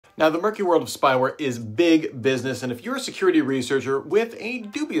Now, the murky world of spyware is big business, and if you're a security researcher with a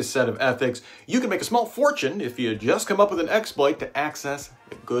dubious set of ethics, you can make a small fortune if you just come up with an exploit to access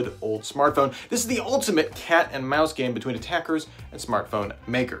a good old smartphone. This is the ultimate cat and mouse game between attackers and smartphone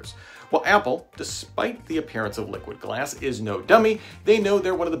makers. Well, Apple, despite the appearance of liquid glass, is no dummy. They know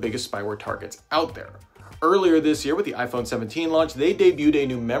they're one of the biggest spyware targets out there. Earlier this year, with the iPhone 17 launch, they debuted a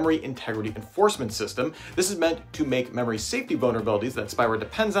new memory integrity enforcement system. This is meant to make memory safety vulnerabilities that spyware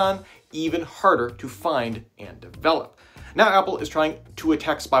depends on even harder to find and develop. Now Apple is trying to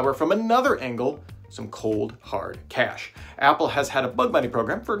attack spyware from another angle, some cold, hard cash. Apple has had a bug bounty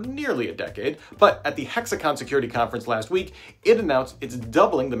program for nearly a decade, but at the Hexacon Security Conference last week, it announced it's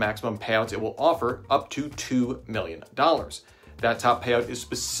doubling the maximum payouts it will offer, up to $2 million. That top payout is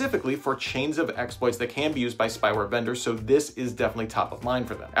specifically for chains of exploits that can be used by spyware vendors, so this is definitely top of mind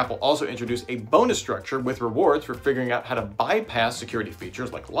for them. Apple also introduced a bonus structure with rewards for figuring out how to bypass security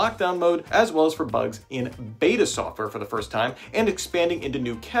features like lockdown mode, as well as for bugs in beta software for the first time, and expanding into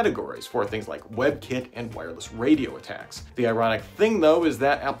new categories for things like WebKit and wireless radio attacks. The ironic thing, though, is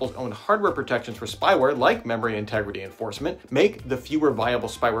that Apple's own hardware protections for spyware, like memory integrity enforcement, make the fewer viable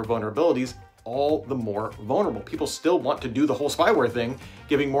spyware vulnerabilities all the more vulnerable. People still want to do the whole spyware thing,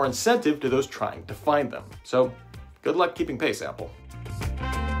 giving more incentive to those trying to find them. So good luck keeping pace, Apple.